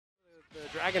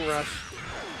Dragon Rush.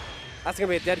 That's going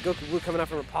to be a dead Goku Blue coming up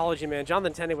from ApologyMan.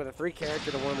 Jonathan Tenney with a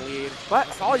 3-character to 1 lead. But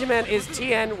ApologyMan is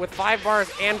Tien with 5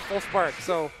 bars and full spark.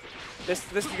 So this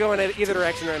could go in either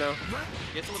direction right now.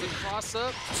 Gets him with a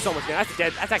cross-up. So much damage. That's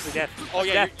dead. That's actually dead. Oh,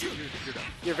 yeah, you're done.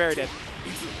 You're very dead.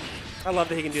 I love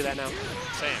that he can do that now.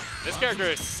 Same. This character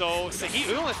is so sick.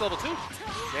 He only has level 2.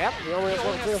 Yep, he only has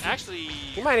level 2. Actually,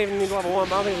 he might even need level 1,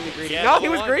 but I don't think he'll be greedy. Yeah, no, he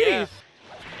was 1, greedy. Yeah,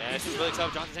 this is really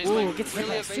tough. Jonathan Tenney's Ooh, like gets really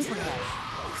that super dash.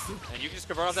 And you can just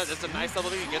convert off that. That's a nice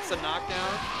level 3. He gets the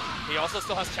knockdown. He also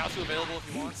still has Chaozu available if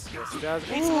he wants. Yes, he does.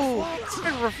 Ooh,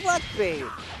 good reflect bait.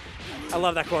 I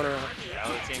love that corner out. Yeah,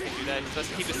 Tien can do that. He's supposed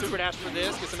to keep the super dash for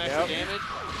this, get some extra damage.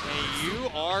 And you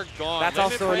are gone. That's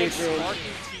also a new change. Sparking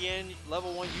Tien,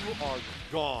 level 1, you are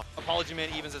gone.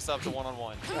 ApologyMan evens this up to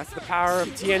 1-on-1. That's the power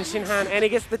of Tien Shinhan, and he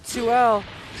gets the 2L.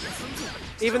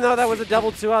 Even though that was a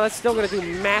double 2L, that's still going to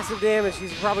do massive damage.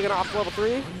 He's probably going to opt level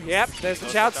 3. Yep, there's the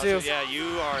Chaozu. Yeah, you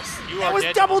are that was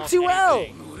double 2L.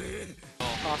 Anything.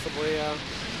 Possibly, yeah.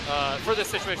 For this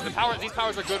situation, these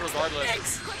powers are good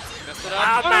regardless. Messed it Oh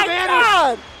up. my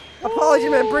god!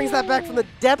 ApologyMan brings that back from the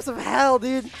depths of hell,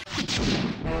 dude.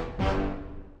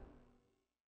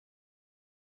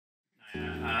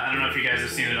 I don't know if you guys have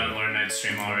seen it on Lord Knight's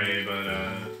stream already, but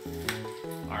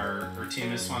our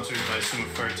team is sponsored by Suma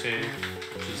Forte,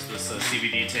 which is this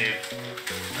CBD tape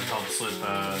that helps with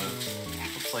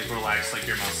like relax like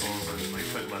your muscles and like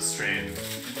put less strain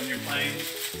when you're playing.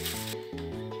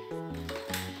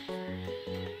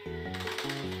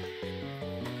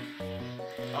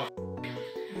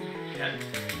 Okay,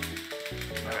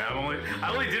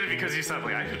 I only did it because you said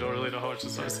like I don't really know how much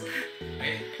this was.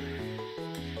 Okay.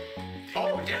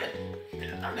 Oh, we did it.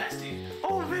 Yeah, I'm nasty.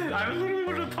 Oh man, I literally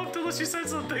would have pumped unless you said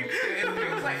something.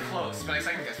 It was like close, but I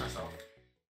second guessed myself.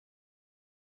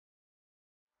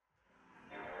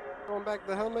 Going back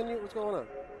to the home menu, what's going on?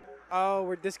 Oh,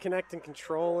 we're disconnecting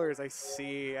controllers. I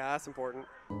see. Yeah, that's important.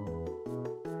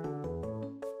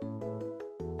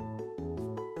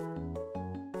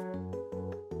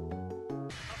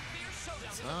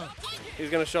 He's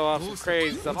gonna show off some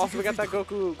crazy stuff. Also, we got that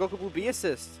Goku Blue B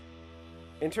assist.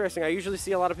 Interesting. I usually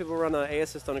see a lot of people run an A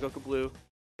assist on a Goku Blue,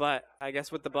 but I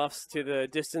guess with the buffs to the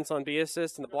distance on B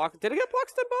assist and the block, did it get block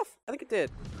step buff? I think it did.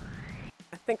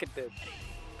 I think it did.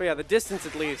 But yeah, the distance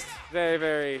at least, very,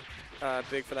 very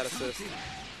big for that assist.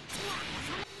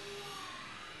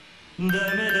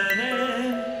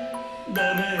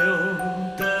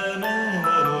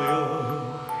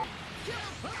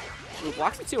 Ooh,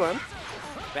 blocks the 2M.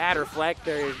 Bad reflect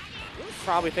there.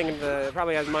 Probably thinking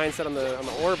probably has mindset on the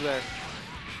orb there.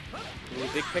 Ooh,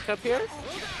 big pickup here.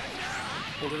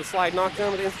 Into the slide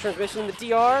knockdown with the instant transmission. The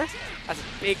DR. That's a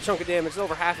big chunk of damage. It's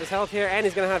over half his health here, and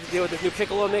he's gonna have to deal with this new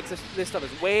Piccolo mix. This stuff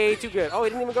is way too good. Oh, he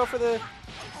didn't even go for the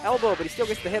elbow, but he still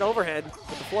gets the hit overhead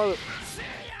with the float.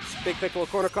 Big Piccolo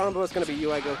corner combo. It's gonna be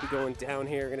UI Goku going down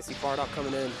here. Gonna see Bardock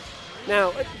coming in.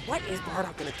 Now, what is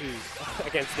Bardock gonna do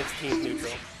against this team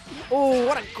neutral? Oh,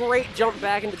 what a great jump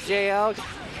back into JL.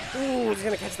 Ooh, he's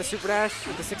gonna catch the super dash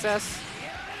with the 6S.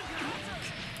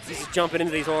 He's just jumping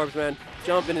into these orbs, man.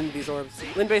 Jumping into these orbs.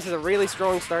 Linbase has a really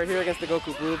strong start here against the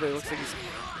Goku Blue, but it looks like he's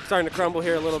starting to crumble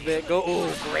here a little bit. Ooh,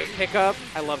 great pickup.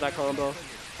 I love that combo.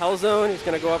 Hell Zone, he's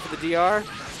gonna go up for the DR.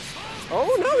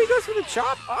 Oh no, he goes for the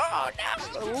chop. Oh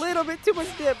no, a little bit too much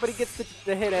dip, but he gets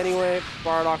the hit anyway.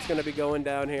 Bardock's gonna be going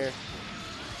down here.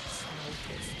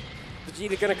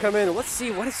 Vegeta gonna come in. Let's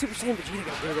see, what is Super Saiyan Vegeta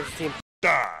gonna do against the team?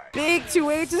 Die. Big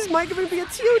 2H's, might even be a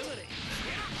huge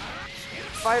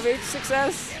 5H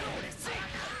 6S.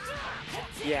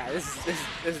 Yeah, this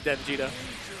is dead Vegeta.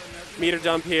 Meter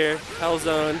jump here, Hell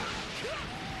Zone.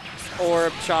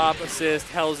 Orb, chop, assist,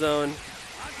 Hell Zone.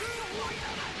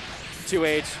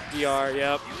 2H, DR,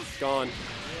 yep, gone.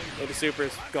 Maybe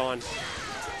supers, gone.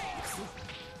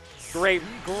 Great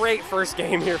first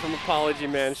game here from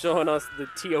ApologyMan, showing us the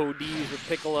TODs with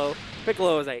Piccolo.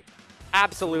 Piccolo is an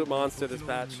absolute monster this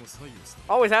patch.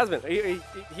 Always has been.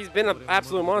 He's been an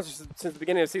absolute monster since the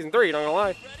beginning of Season 3, not gonna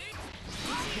lie.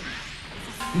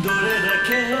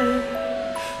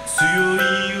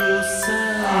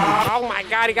 Oh my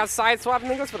god, he got side swapped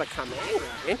and then goes for the command.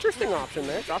 Interesting option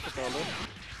there, drop his combo.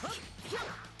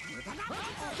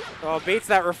 Oh, beats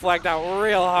that reflect out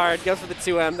real hard. Goes for the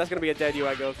 2M. That's going to be a dead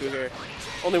UI Goku here.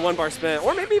 Only 1 bar spent.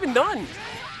 Or maybe even none.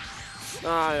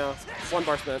 Ah, no. 1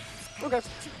 bar spent. Okay.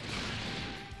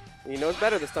 He knows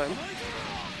better this time.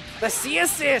 The C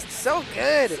assist. So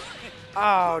good.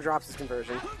 Oh, drops his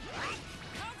conversion.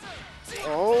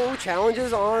 Oh,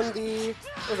 challenges on the...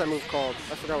 What is that move called?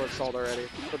 I forgot what it's called already.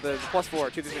 But the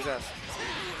 +4, 2-3-6S.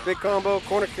 Big combo.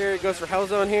 Corner carry goes for Hell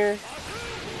Zone here.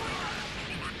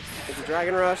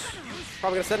 Dragon Rush.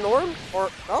 Probably gonna set an orb, or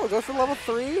oh, it goes for level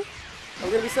 3. Are we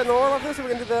gonna be setting an orb off this, or are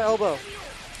we gonna do the elbow?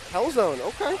 Hell Zone,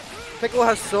 okay. Piccolo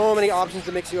has so many options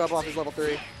to mix you up off his level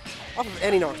 3. Off of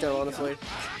any knockdown, honestly.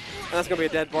 And that's gonna be a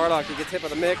dead Bardock. He gets hit by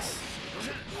the mix.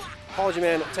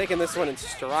 ApologyMan taking this one in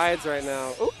strides right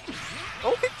now. Ooh.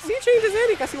 Okay, he changes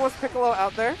in. I guess he wants Piccolo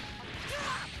out there.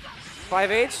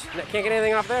 5H, can't get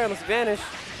anything off there unless Vanish.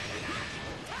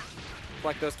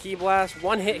 Like those key blasts.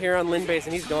 One hit here on Lin base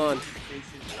and he's gone.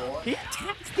 He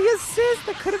taps the assist.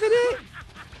 That could have been it.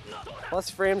 Plus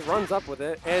frames, runs up with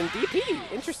it. And DP,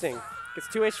 interesting. Gets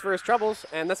 2H for his troubles,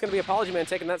 and that's going to be ApologyMan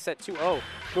taking that set 2-0.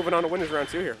 Moving on to winners round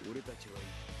 2 here.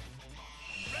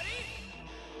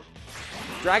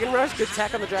 Dragon Rush, good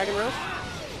tech on the Dragon Rush.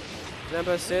 Zemba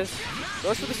assist.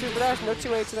 Goes for the super dash, no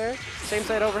 2H there. Same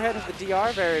side overhead into the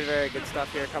DR. Very, very good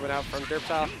stuff here coming out from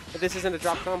Dbfz. If this isn't a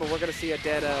drop combo, we're going to see a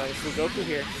dead Blue Goku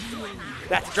here.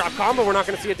 That's a drop combo. We're not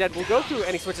going to see a dead Blue Goku.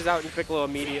 And he switches out in Piccolo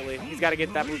immediately. He's got to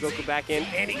get that Blue Goku back in.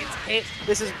 And he gets hit.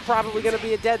 This is probably going to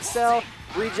be a dead cell.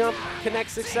 Re-jump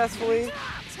connects successfully.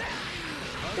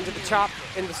 Into the chop,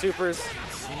 into supers.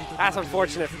 That's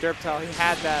unfortunate for Dbfz. He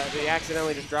had that. He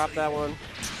accidentally just dropped that one.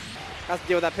 Has to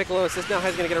deal with that Piccolo assist now.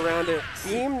 He's going to get around it.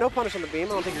 Beam, no punish on the beam. I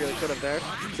don't think he really could have there.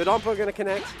 Dodonpo going to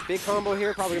connect. Big combo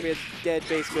here. Probably going to be a dead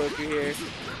base Goku here.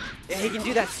 Yeah, he can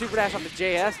do that super dash off the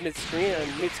JS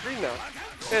mid-screen now.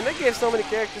 Man, they gave so many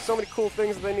characters so many cool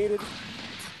things that they needed.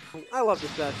 I love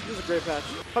this patch. This is a great patch.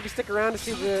 Hope you stick around to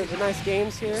see the nice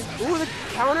games here. Ooh, the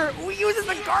counter. Ooh, he uses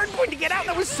the guard point to get out.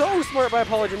 That was so smart by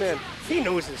ApologyMan. He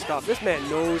knows his stuff. This man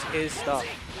knows his stuff.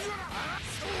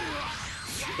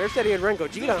 They said he had run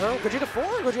Gogeta, huh? Gogeta 4 or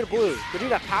Gogeta Blue?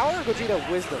 Gogeta Power or Gogeta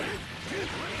Wisdom?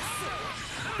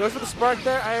 Goes for the spark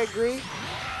there, I agree.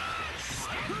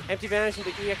 Empty Vanish into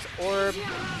EX Orb.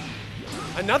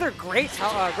 Another great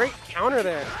counter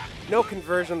there. No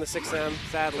conversion on the 6M,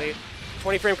 sadly.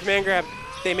 20 frame command grab.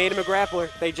 They made him a grappler.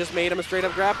 They just made him a straight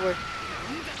up grappler.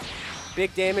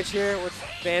 Big damage here with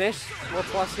Vanish. More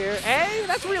plus here. Hey,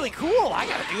 that's really cool. I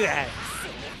gotta do that.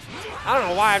 I don't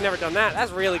know why I've never done that.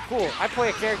 That's really cool. I play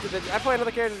another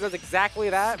character that does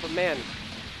exactly that, but man.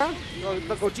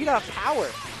 The Gogeta Power.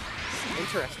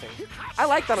 Interesting. I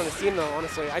like that on his team though,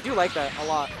 honestly. I do like that a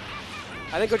lot.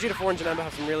 I think Gogeta 4 and Janemba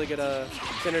have some really good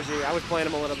synergy. I was playing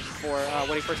him a little bit before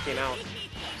when he first came out.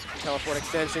 Teleport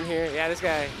extension here. Yeah, this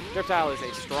guy, Dbfz is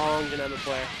a strong Janemba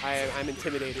player. I'm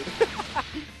intimidated.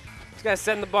 This guy's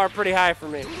setting the bar pretty high for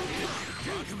me.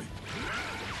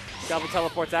 Double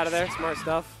teleports out of there. Smart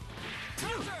stuff.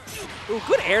 Ooh,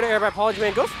 good air-to-air by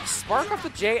ApologyMan. Goes spark off the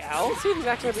JL. See if he's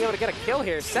actually going to be able to get a kill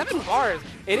here. 7 bars.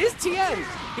 It is Tien.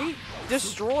 He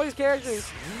destroys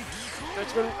characters.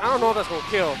 I don't know if that's going to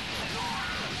kill.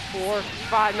 4,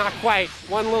 5, not quite.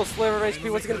 One little sliver of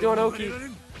HP. What's he going to do on Oki?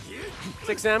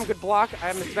 6M, good block.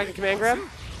 I'm expecting command grab.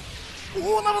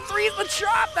 Ooh, level 3 is the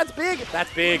chop. That's big.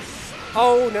 That's big.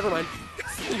 Oh, never mind.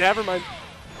 Never mind.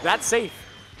 That's safe.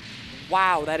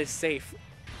 Wow, that is safe.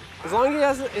 As long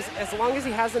as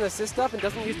he has an assist up and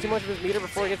doesn't use too much of his meter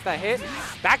before he gets that hit,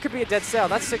 that could be a dead cell.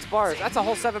 That's 6 bars. That's a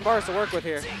whole 7 bars to work with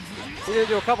here. He's gonna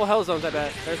do a couple hell zones, I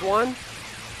bet. There's one.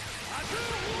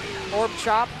 Orb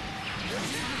chop.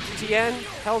 Tien,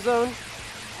 hell zone.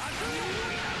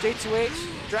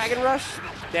 J2H, Dragon Rush,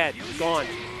 dead, gone.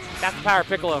 That's the power of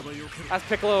Piccolo. That's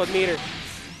Piccolo with meter.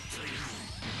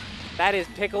 That is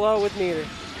Piccolo with meter.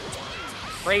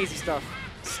 Crazy stuff.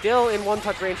 Still in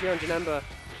one-touch range here on Janemba.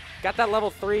 Got that level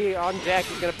 3 on deck.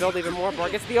 He's gonna build even more bar.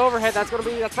 Gets the overhead. That's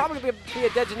probably gonna be a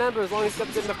dead Janemba as long as he's got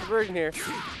the good enough conversion here.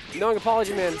 Knowing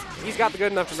ApologyMan, he's got the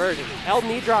good enough conversion. L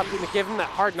knee drop gonna give him that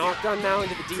hard knockdown now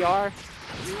into the DR.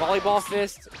 Volleyball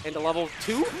fist into level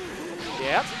 2.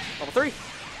 Yep, level 3.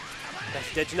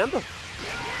 That's dead Janemba.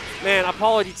 Man,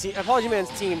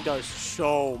 ApologyMan's team does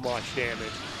so much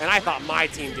damage. And I thought my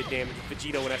team did damage with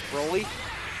Vegito and Broly.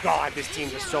 God, this team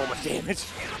does so much damage.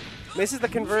 Misses the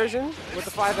conversion with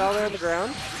the 5L there on the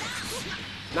ground.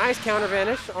 Nice counter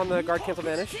vanish on the guard cancel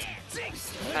vanish.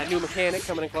 That new mechanic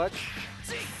coming in clutch.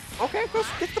 Okay,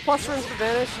 gets the plus frames to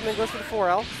vanish and then goes for the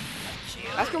 4L.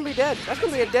 That's going to be dead. That's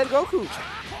going to be a dead Goku.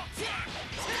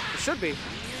 It should be.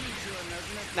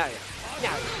 Not yet.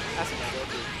 Yeah, that's a dead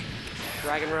Goku.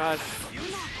 Dragon Rush,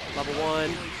 level 1.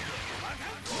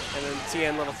 And then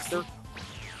Tien level 3.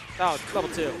 Oh, level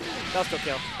 2. That'll still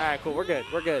kill. All right, cool. We're good.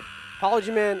 We're good.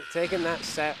 ApologyMan taking that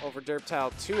set over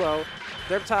Dbfz 2-0.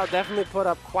 Dbfz definitely put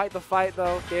up quite the fight,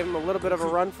 though. Gave him a little bit of a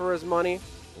run for his money.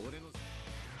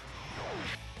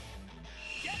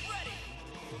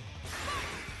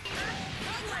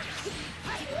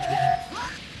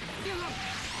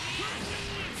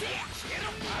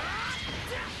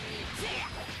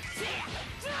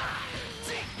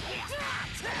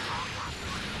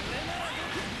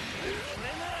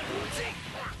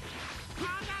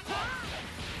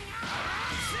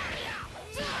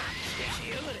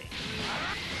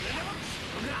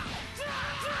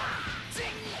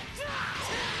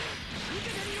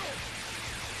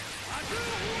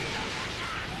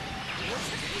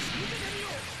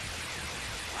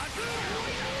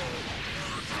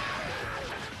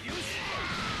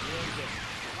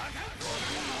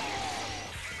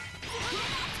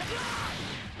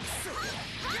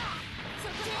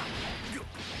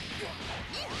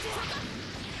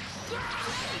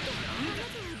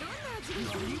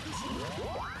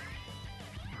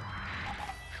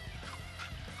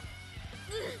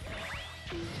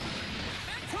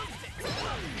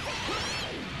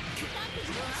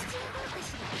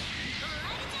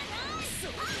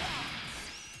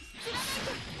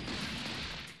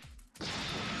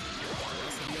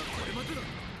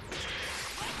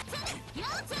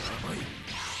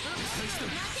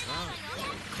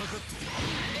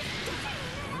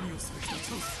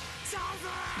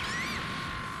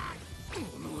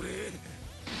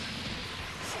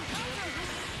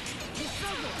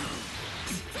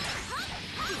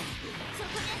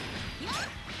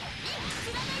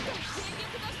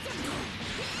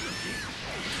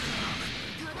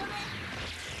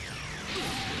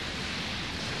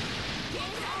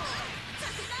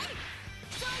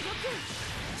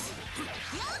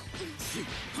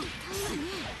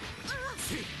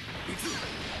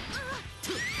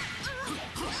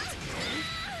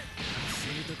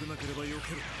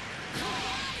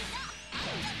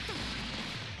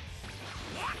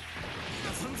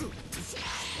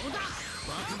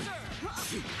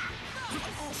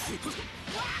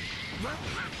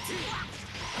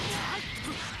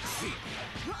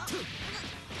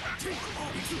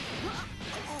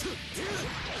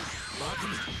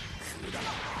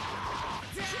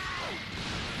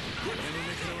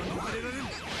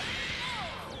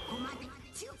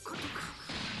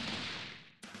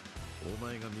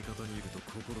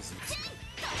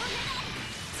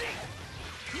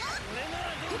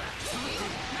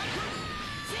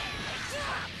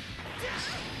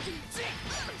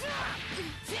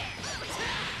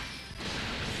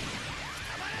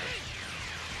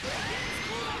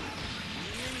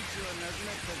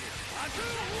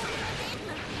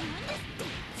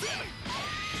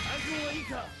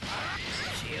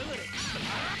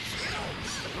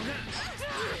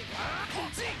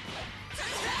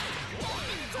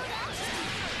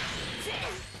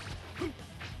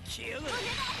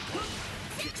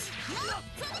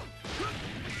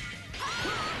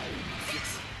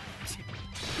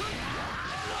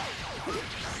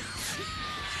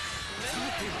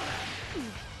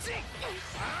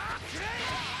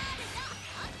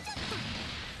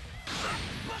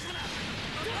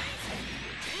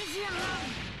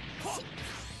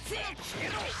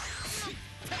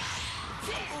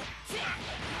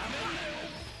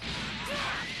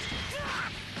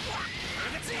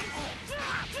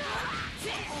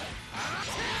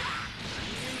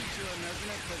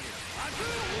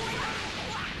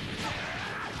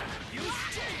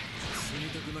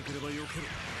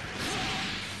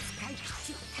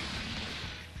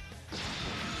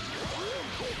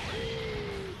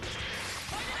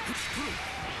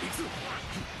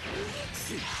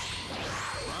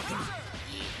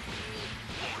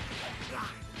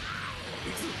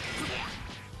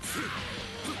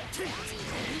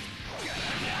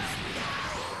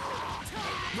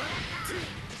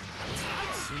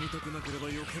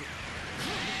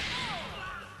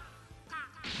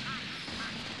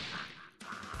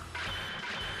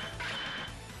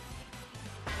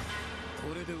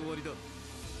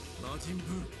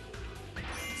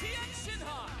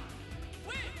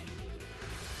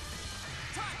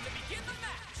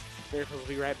 Miracles will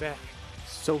be right back.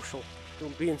 Social.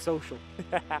 Being social.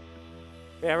 Yeah,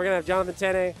 we're gonna have Jonathan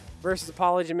Tien versus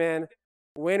ApologyMan.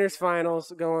 Winners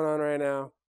finals going on right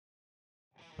now.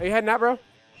 Are you heading out, bro?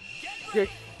 Good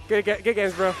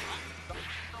games, bro.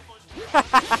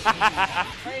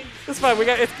 It's fine.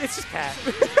 It's just Pat.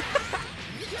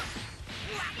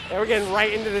 Yeah, we're getting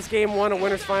right into this game one of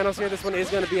winners finals here. This one is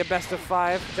going to be a best of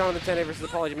 5. Jonathan Tien versus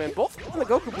ApologyMan. Both on the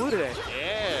Goku Blue today.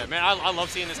 Yeah, man, I love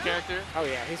seeing this character. Oh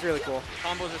yeah, he's really cool.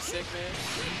 Combos are sick, man.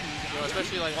 You know,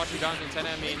 especially like watching Jonathan Tien.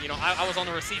 I mean, you know, I was on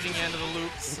the receiving end of the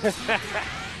loops.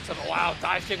 So, wow,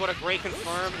 dive kick, what a great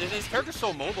confirm. His character's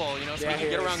so mobile, you know, so he can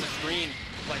get around the screen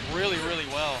like really, really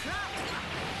well.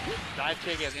 Dive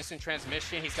kick, he has instant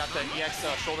transmission. He's got the EX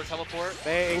shoulder teleport.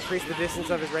 They increase the distance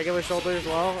of his regular shoulder as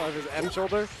well, of his M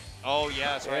shoulder. Oh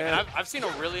yeah, that's right. And I've seen a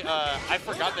really, I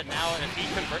forgot that now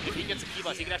if he gets a key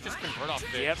blast, he can actually just convert off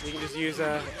it. Yep, you can just use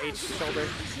H shoulder.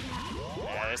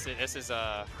 Yeah, this is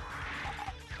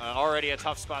already a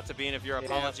tough spot to be in if you're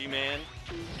ApologyMan.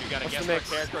 You got a guess for a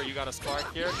character or you got a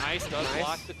spark here. Nice, does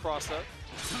block the cross up.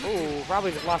 Ooh,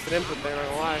 probably just lost an input there, not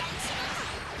gonna lie.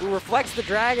 Who reflects the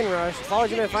Dragon Rush.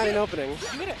 ApologyMan finding an opening.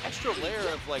 You get an extra layer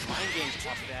of like mind games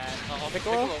off that.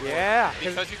 Piccolo? Yeah.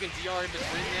 Because you can DR in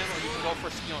between them, or you can go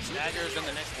for staggers and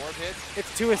the next orb hits.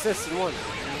 It's 2 assists in 1.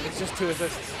 It's just 2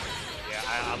 assists. Yeah,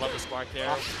 I love the spark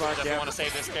there. Spark, Definitely want to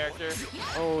save this character.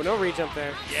 Oh, no re-jump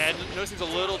there. Yeah, no, seems a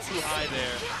little too high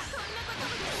there.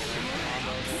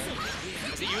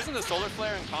 Is he using the solar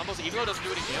flare and combos? Even though it doesn't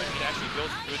do any damage, it actually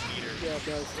builds good meter. Yeah, it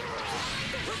does.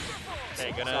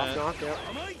 Okay, gonna soft knock, yep.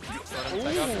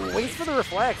 Ooh, waits for the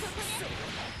reflex.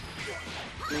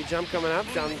 Re-jump coming up,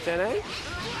 down to 10A.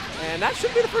 And that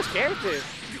should be the first character.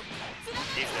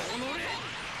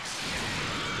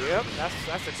 Yep,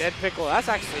 that's a dead Piccolo. That's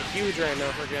actually huge right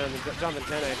now for Jonathan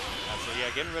Tien. That's So yeah,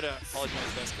 getting rid of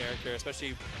ApologyMan's best character,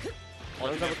 especially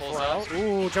Runs over ApologyMan pulls up.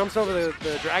 Ooh, jumps over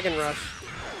the Dragon Rush.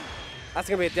 That's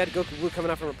going to be a dead Goku Blue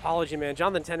coming up from ApologyMan.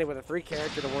 Jonathan Tenney with a 3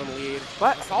 character to 1 lead.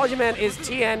 But ApologyMan is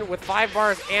Tien with 5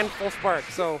 bars and full spark.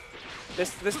 So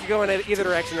this could go in either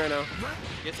direction right now.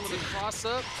 Gets him with a cross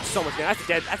up. So much damage. That's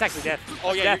dead. That's actually dead.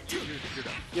 Oh yeah, dead. you're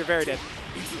done. You're very dead.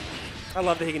 I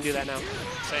love that he can do that now.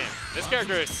 Same. This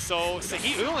character is so sick.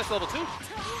 He only has level 2.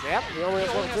 Yep, he only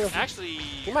has level 2. Actually,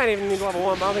 He might even need level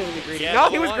 1, but I don't think he'll be greedy. Yeah, no,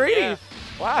 he level was 1, greedy. yeah.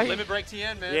 Wow. Limit break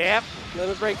Tien, man. Yep,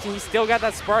 limit break. He's still got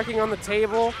that sparking on the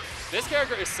table. This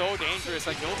character is so dangerous.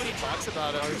 Like, nobody talks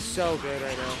about him. Oh, he's so good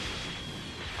right now.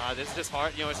 This is just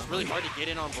hard. You know, it's really hard to get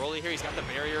in on Broly here. He's got the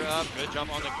barrier up. Good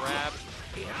jump on the grab.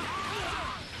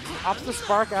 Pops the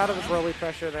spark out of the Broly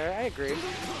pressure there. I agree.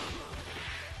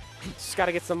 Just got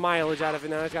to get some mileage out of it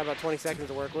now. He's got about 20 seconds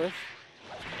to work with.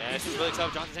 Yeah, this is really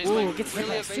tough. Jonathan Tenney's Ooh, playing gets hit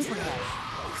really by super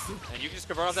dash. and you can just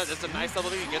convert off that. That's a nice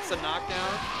level 3. He gets the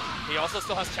knockdown. He also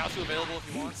still has Chaozu available if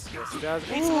he wants. Yes, he does.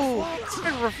 Ooh,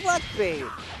 good reflect bait.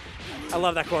 I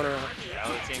love that corner out. Yeah,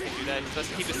 Tien can do that. He's supposed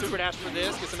to keep the super dash for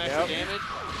this, get some extra damage.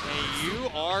 And you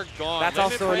are gone. That's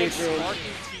Limit also a new break, change.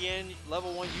 Sparking Tien,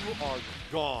 level 1, you are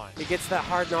gone. He gets that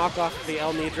hard knockoff of the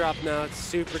L knee drop now. It's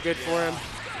super good for him.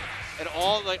 And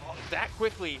all, like, that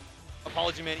quickly,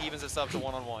 ApologyMan evens this up to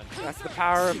 1-on-1. That's the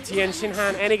power of Tien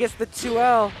Shinhan, and he gets the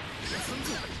 2L.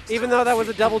 Even though that was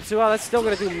a double 2L, that's still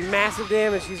going to do massive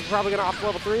damage. He's probably going to opt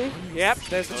level 3. Yep,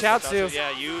 there's the Chaozu.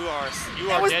 Yeah, you are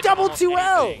That was dead double to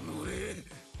 2L.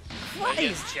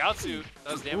 Yes, Chaozu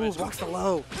does damage. Ooh, walks the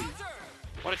low.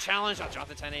 What a challenge on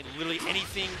Jonathan Tenney. Literally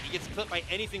anything, he gets clipped by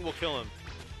anything will kill him.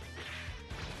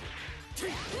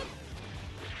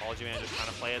 ApologyMan just trying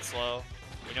to play it slow.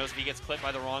 He knows if he gets clipped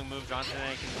by the wrong move, Jonathan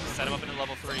Tenney can set him up into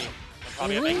level 3. And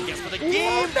probably a big guess for the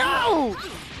game. No!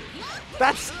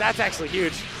 That's actually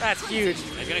huge. That's huge. And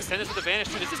he's going to extend this with the Vanish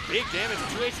too. This is big damage.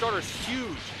 The 2-8 starter is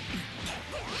huge.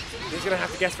 He's going to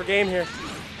have to guess for game here.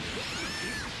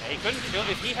 Yeah, he couldn't kill.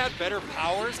 If he had better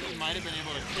powers, he might have been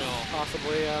able to kill.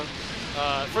 Possibly,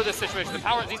 for this situation,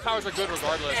 these powers are good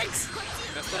regardless.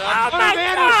 Messed it Oh up. my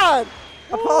god!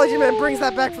 ApologyMan brings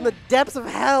that back from the depths of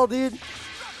hell, dude.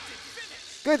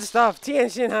 Good stuff, Tien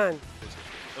Shinhan.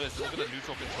 Look at the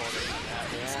neutral control that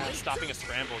he has. Yeah. Stopping a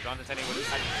scramble. Jonathan Tenney would have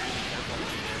had to be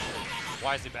really careful.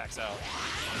 Wisely backs out.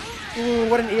 Ooh,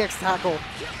 what an EX tackle.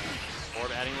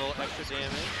 Orb adding a little extra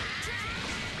damage.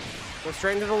 Goes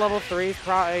straight into the level 3.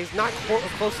 He's not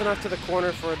close enough to the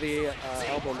corner for the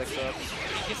elbow mix-up.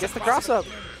 Gets the cross-up.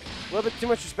 A little bit too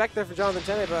much respect there for Jonathan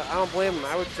Tenney, but I don't blame him.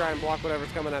 I would try and block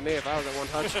whatever's coming at me if I was at one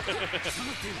touch.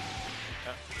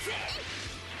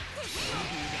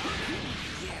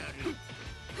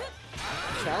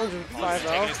 Challenge with 5-0.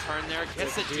 Taking his turn there.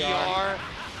 Gets the DR.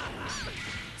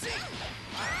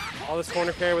 All this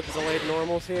corner carry with the delayed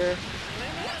normals here.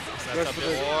 Sets up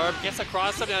the orb. Gets a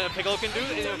cross-up. Piccolo can do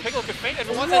it. Piccolo can feint. And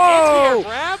wants Whoa! an anti-air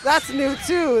grab. That's new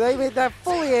too. They made that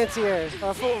fully anti-air.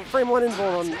 Full frame 1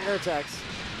 invul on air attacks.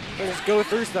 They just go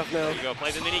through stuff now. There you go.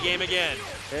 Play the mini game again.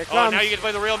 Here it comes. Oh, now you get to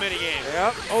play the real mini game.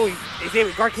 Yep. Oh, he's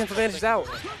able to guard cancel advantage out.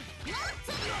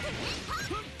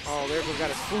 Oh, there goes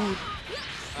got his food.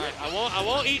 All right, I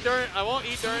won't eat during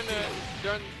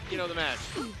the match.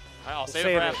 All right, I'll save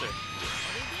it for after. All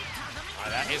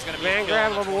right, that is gonna be Man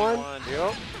grab level 1.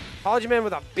 Yep. ApologyMan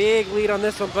with a big lead on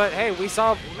this one, but hey, we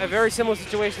saw a very similar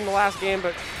situation in the last game,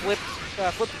 but flipped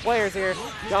the players here.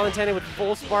 Jonathan Tenney with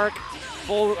full spark,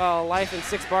 full life, and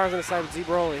 6 bars on the side with Z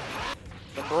Broly.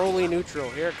 The Broly neutral,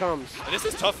 here it comes. And this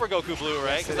is tough for Goku Blue,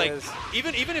 right? Yes, Because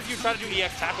even if you try to do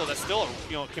EX tackle, that's still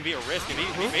can be a risk. If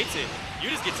he baits it, you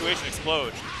just get 2H and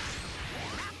explode.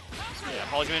 Yeah,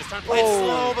 ApologyMan is trying to play it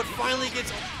slow, but finally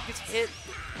gets hit.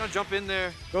 Trying to jump in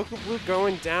there. Goku Blue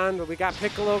going down, but we got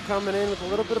Piccolo coming in with a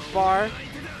little bit of bar.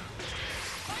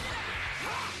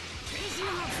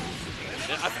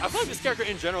 I feel like this character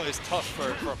in general is tough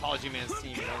for ApologyMan's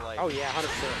team. You know, like, Oh yeah,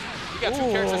 100%. you got 2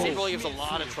 characters that really gives a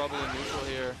lot of trouble in neutral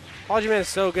here. ApologyMan is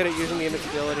so good at using the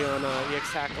invincibility on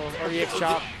EX tackle or EX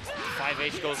chop.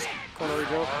 5H goes Corner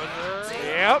rejoke. farther.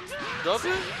 Yep. Does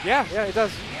it? Yeah, it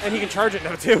does. And he can charge it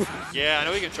now too. Yeah, I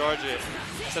know he can charge it.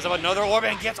 Sets up another orb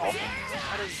and gets off.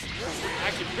 That is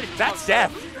actually pretty That's tough.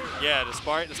 death. Yeah, the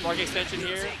spark extension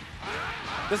here.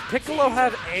 Does Piccolo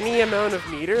have any amount of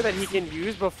meter that he can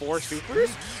use before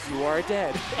supers? You are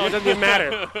dead. Oh, it doesn't even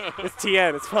matter. It's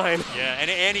Tien. It's fine. Yeah,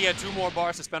 and he had 2 more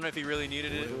bars to spend if he really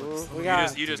needed it. Ooh,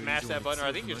 You just mash that button, or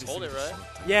I think you just hold it, right?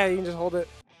 Yeah, you can just hold it.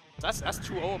 That's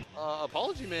 2-0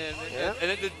 ApologyMan. Yeah.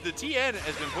 And the Tien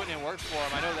has been putting in work for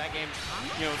him. I know that game,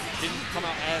 didn't come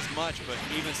out as much, but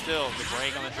even still, the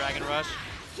break on the Dragon Rush.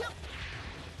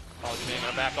 ApologyMan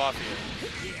gonna back off here.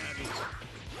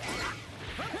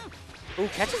 Ooh,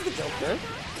 catches the jump there.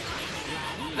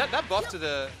 That buff to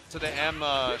the M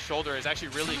shoulder is actually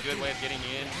a really good way of getting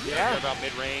in. Yeah. You're about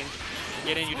mid-range. You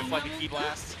get in, you deflect the key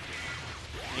blast.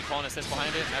 And you call an assist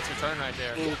behind it, and that's your turn right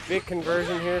there. Ooh, big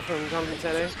conversion here from Jonathan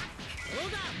Tene.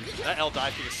 That L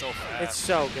dive kick is so fast. It's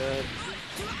so good.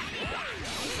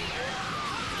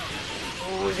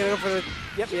 Oh, he's gonna go for the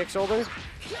EX shoulder.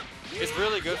 It's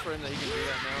really good for him that he can do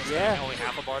that now. So Yeah. only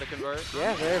half a bar to convert.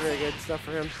 Yeah, very, very good stuff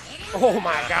for him. Oh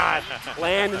my God!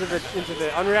 Land into the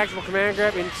unreactable command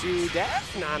grab into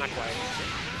death? Nah, not quite.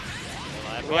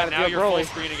 We gotta now do you're Broly. full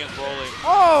screen against Broly.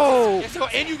 Oh! Yeah, so,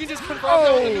 and you can just confirm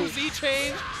that with a new Z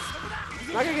change.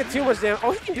 Not gonna get too much damage.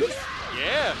 Oh, he can do that?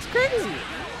 Yeah. It's crazy.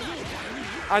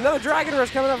 Another Dragon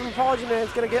Rush coming up from ApologyMan.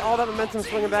 It's gonna get all that momentum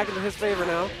swinging back into his favor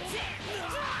now.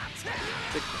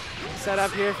 Big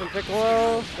setup here from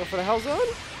Piccolo. Go for the Hell Zone.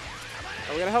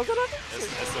 Are we gonna Hell Zone on This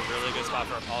is a really good spot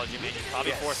for ApologyMan. You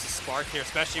probably force a spark here,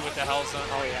 especially with the Hell Zone.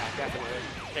 Oh yeah, definitely.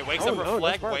 Okay, wakes Oh, up, no,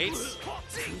 reflect, spark. waits.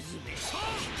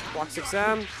 Block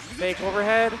 6M, fake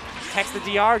overhead, text the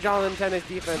DR. Jonathan Tene's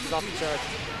defense is off the charts.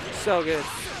 So good.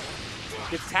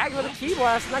 Gets tagged with a key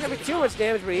blast. Not gonna be too much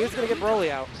damage, but he is gonna get Broly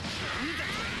out.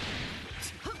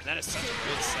 That is such a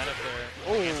good setup there.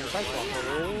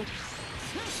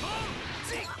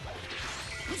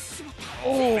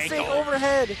 Oh, fake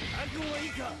overhead.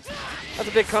 That's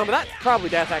a big combo. That's probably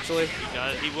death, actually. He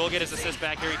does. He will get his assist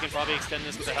back here. He can probably extend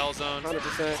this with the Hell Zone.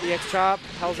 100%. EX chop,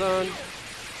 Hell Zone.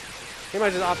 He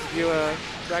might just opt to do a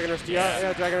Dragon Rush DR.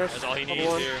 Yeah, Dragon Rush. That's all he needs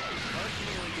level 1. here.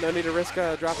 No need to risk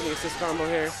dropping the assist combo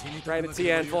here. Right into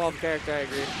Tien, full health character, I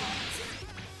agree.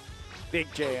 Big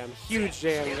JM, huge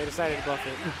JM. They decided to buff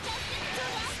it.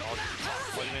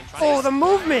 Oh, the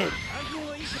movement!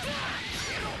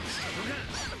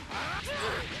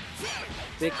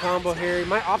 Big combo here. He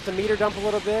might opt to meter dump a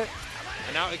little bit.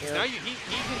 And now, now he can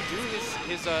do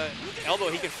his elbow.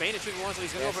 He can feint it if he wants, so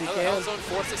he's going to go for another Hell Zone,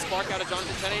 force the spark out of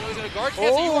Jonathan Tene. He's going to guard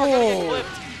chance, and you are going to get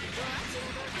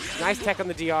clipped. Nice tech on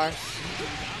the DR.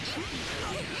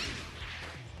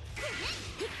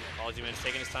 ApologyMan's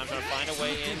taking his time trying to find a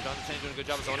way in. Jonathan Tene's doing a good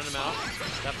job of zoning him out.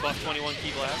 That buff 21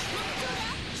 key blast.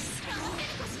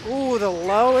 Ooh, the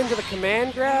low into the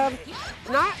command grab.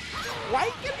 Not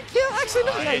quite gonna kill. Actually,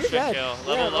 no, you're dead. Kill.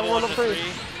 Yeah, Level 1 to 3.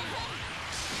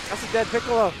 That's a dead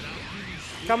Piccolo.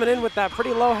 Coming in with that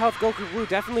pretty low health Goku Blue.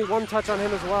 Definitely one touch on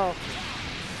him as well.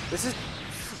 This is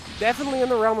definitely in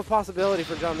the realm of possibility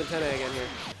for Jonathan Tene again here.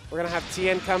 We're gonna have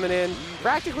Tien coming in,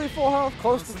 practically full health,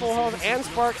 close to full health, and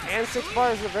spark, and 6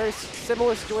 bars. A very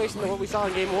similar situation to what we saw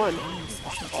in game 1.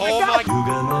 Oh my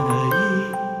God!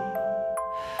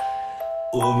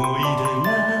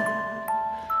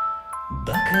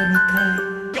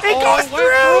 It goes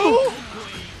through!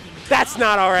 That's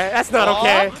not alright. That's not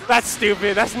okay. That's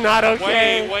stupid. That's not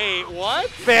okay. Wait, what?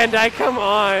 Van Dyke, come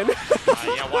on.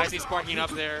 Yeah, why is he sparking up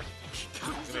there?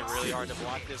 It's going to be really hard to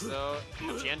block this, though.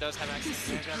 Tien does have access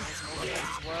to that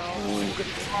as well. Ooh, good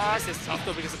This is tough,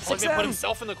 though, because ApologyMan put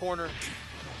himself in the corner.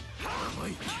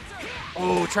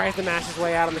 Oh, tries to mash his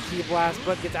way out on the key blast,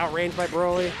 but gets outranged by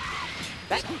Broly.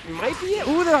 That might be it.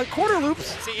 Ooh, the quarter loops.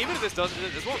 See, even if this doesn't,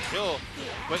 this won't kill.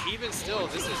 But even still,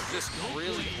 this is just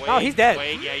really wait. Oh, he's dead.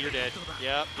 Wait, yeah, you're dead.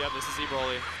 Yep, this is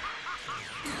Broly.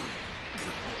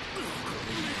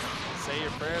 Say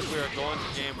your prayers. We are going to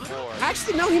game 4.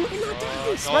 Actually, no, he might not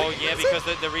die. Oh, yeah, because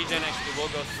the regen actually will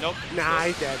go. Nope. Nah,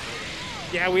 he's dead.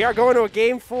 Yeah, we are going to a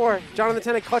game 4. Jonathan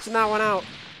Tene clutching that one out.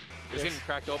 He's getting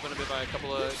cracked open a bit by a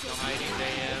couple of hiding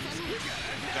AMs.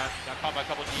 Got caught by a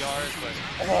couple of DRs, but...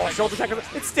 Oh, shoulder tackle.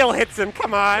 It still hits him.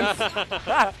 Come on. Trying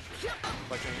to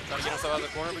get himself out of the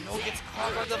corner, but no, he gets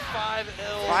caught by the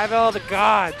 5L. 5L, the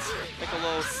gods.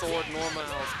 Piccolo, sword,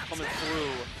 normals coming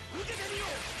through.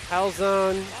 Hell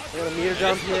Zone. We're going to meter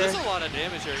dump here. There's a lot of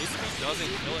damage here, even if he doesn't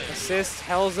kill it. Assist,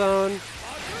 Hell Zone.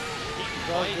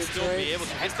 He might still be able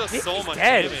to. He still has so much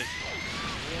dead. damage.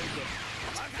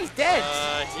 He's dead.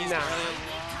 He's nah.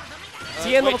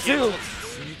 Tien level 2.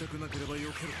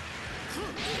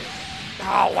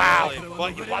 Oh, wow.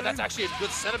 But, wow, that's actually a good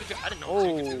setup. I didn't know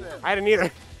Tien could do that. I didn't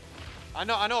either. I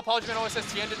know ApologyMan always says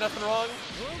Tien did nothing wrong.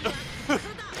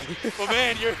 But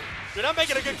man, you're not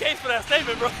making a good case for that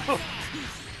statement, bro.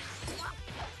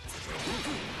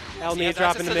 L needs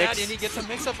drop in the mix. And he gets a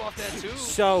mix-up off that, too.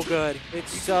 So good.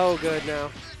 It's so good now.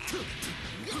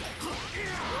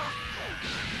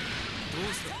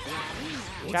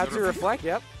 Yakuza reflect,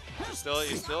 yep. He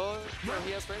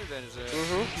has frame advantage there.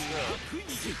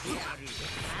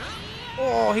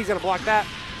 Oh, he's gonna block that.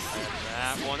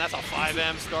 That one, that's a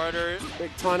 5M starter.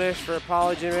 Big punish for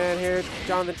ApologyMan here.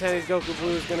 Jonathan Tenney's Goku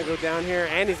Blue is going to go down here,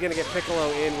 and he's going to get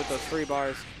Piccolo in with those 3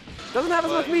 bars. Doesn't have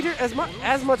as much meter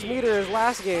as meter as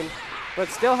last game, but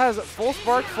still has full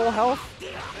spark, full health.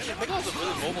 Man, Piccolo's a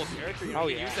really mobile character. You know,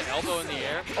 he can use the elbow in the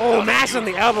air. Oh, mash on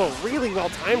the elbow. Really well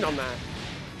timed on that.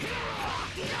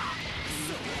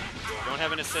 Don't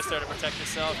have an assist there to protect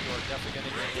yourself. You are definitely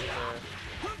going to get hit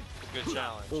there. Good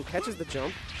challenge. Ooh, catches the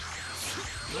jump.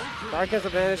 Dark has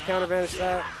advantage, counter advantage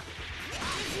that.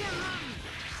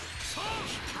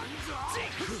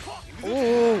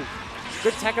 Ooh,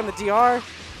 good tech on the DR.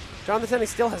 Jonathan Tenney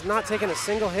still has not taken a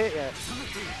single hit yet.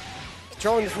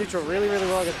 Controlling this neutral really, really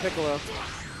well against Piccolo.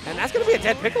 And that's going to be a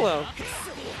dead Piccolo.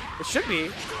 It should be.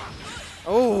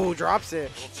 Oh, drops it.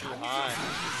 A little too high.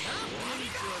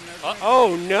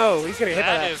 Oh, no. He's going to hit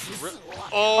that.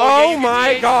 Oh, yeah,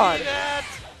 my God.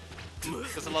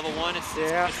 Because in level 1, it's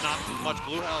not much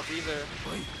blue health either.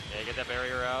 Yeah, get that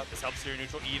barrier out. This helps your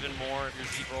neutral even more if you're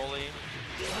Z-rolling.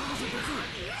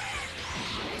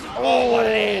 Oh, what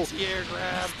an anti-air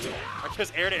grab. I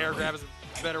guess air-to-air grab is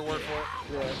a better word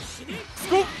for it. Yeah.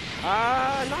 Scoop!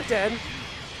 Not dead.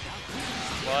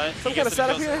 But some kind of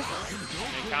setup here.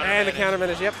 And the counter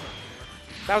vanish, yep.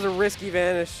 That was a risky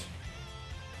vanish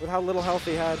with how little health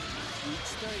he had.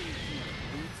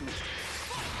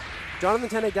 Jonathan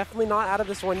Tenney definitely not out of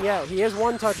this one yet. He is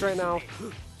 1 touch right now.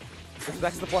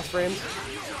 Respects the plus frames.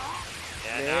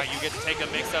 Yeah, now you get to take a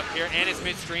mix-up here, and it's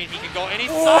midstream. He can go any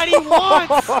side he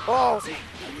wants!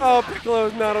 Oh,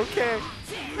 Piccolo's not okay.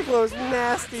 Piccolo's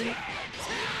nasty.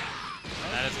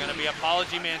 That is going to be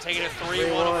ApologyMan taking a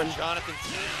 3-1 over Jonathan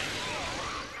Tenney.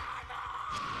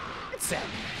 Good set.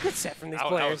 Good set from these That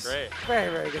players. was great.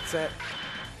 Very, very good set.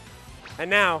 And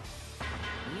now,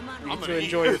 you get to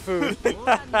enjoy your food.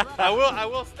 I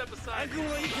will step aside.